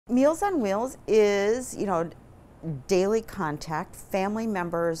Meals on Wheels is, daily contact. Family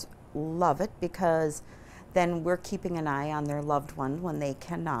members love it because then we're keeping an eye on their loved one when they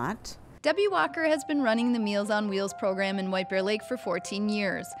cannot. Debbie Walker has been running the Meals on Wheels program in White Bear Lake for 14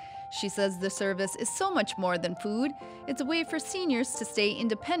 years. She says the service is so much more than food. It's a way for seniors to stay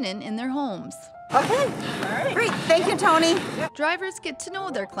independent in their homes. Okay, all right. Great, thank you, Tony. Drivers get to know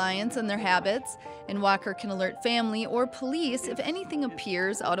their clients and their habits, and Walker can alert family or police if anything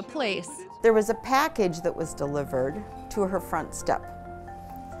appears out of place. There was a package that was delivered to her front step,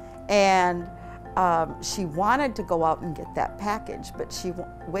 and she wanted to go out and get that package, but she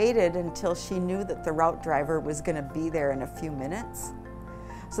waited until she knew that the route driver was going to be there in a few minutes.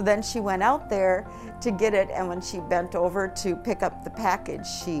 So then she went out there to get it, and when she bent over to pick up the package,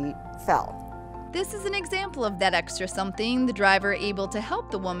 she fell. This is an example of that extra something, the driver able to help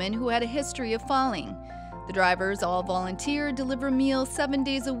the woman who had a history of falling. The drivers all volunteer, deliver meals 7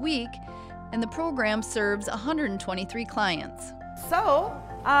 days a week, and the program serves 123 clients. So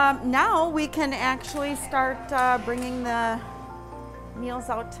now we can actually start bringing the meals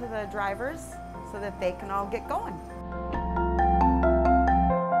out to the drivers so that they can all get going.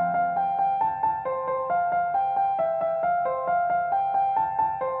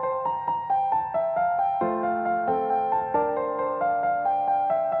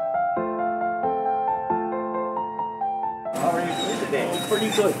 How are you doing today? Oh, pretty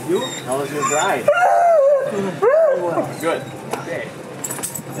good. You? How was your drive? Good. Okay.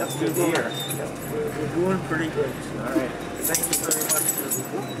 That's good to hear. We're doing pretty good. All right. Thank you very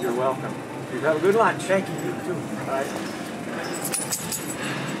much. You're welcome. You have a good lunch. Thank you, you too. All right.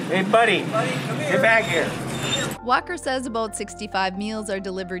 Hey, buddy. Come here. Get back here. Walker says about 65 meals are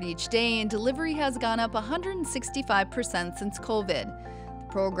delivered each day, and delivery has gone up 165% since COVID. The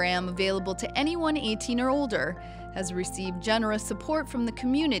program, available to anyone 18 or older, has received generous support from the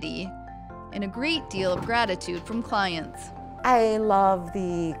community and a great deal of gratitude from clients. I love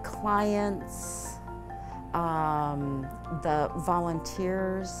the clients, the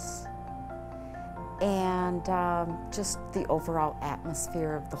volunteers, and just the overall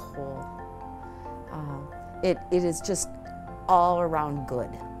atmosphere of the whole. It is just all around good.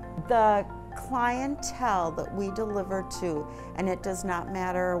 The clientele that we deliver to, and it does not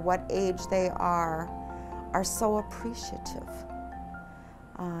matter what age they are so appreciative.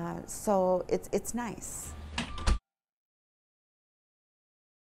 So it's nice.